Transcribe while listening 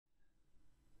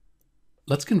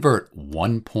Let's convert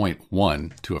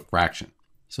 1.1 to a fraction.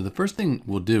 So the first thing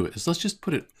we'll do is let's just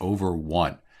put it over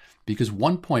 1, because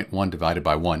 1.1 divided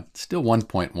by 1 is still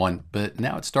 1.1, but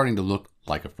now it's starting to look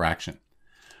like a fraction.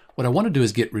 What I want to do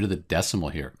is get rid of the decimal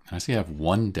here. And I see I have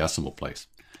one decimal place.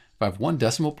 If I have one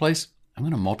decimal place, I'm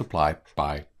going to multiply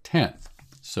by 10.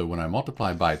 So when I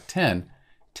multiply by 10,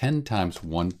 10 times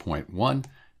 1.1,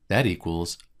 that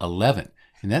equals 11.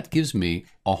 And that gives me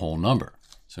a whole number.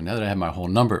 So now that I have my whole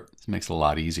number, this makes it a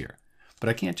lot easier. But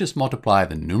I can't just multiply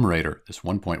the numerator, this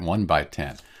 1.1, by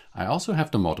 10. I also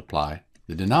have to multiply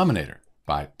the denominator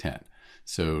by 10.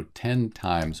 So 10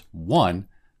 times 1,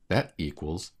 that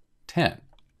equals 10.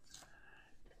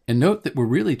 And note that we're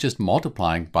really just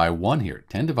multiplying by 1 here.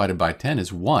 10 divided by 10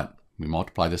 is 1. We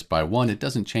multiply this by 1, it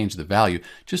doesn't change the value,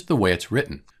 just the way it's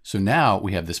written. So now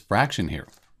we have this fraction here.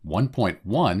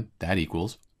 1.1, that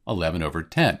equals 11 over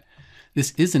 10.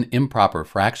 This is an improper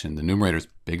fraction. The numerator is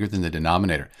bigger than the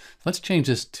denominator. Let's change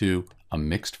this to a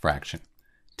mixed fraction.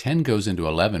 10 goes into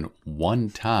 11 one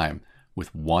time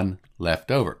with 1 left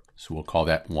over. So we'll call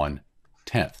that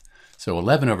 1/10. So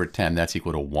 11 over 10, that's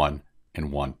equal to 1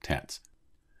 1/10.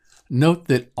 Note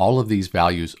that all of these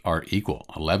values are equal.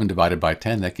 11 divided by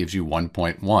 10, that gives you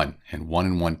 1.1. And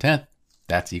 1 1/10,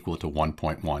 that's equal to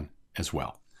 1.1 as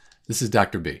well. This is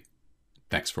Dr. B.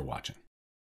 Thanks for watching.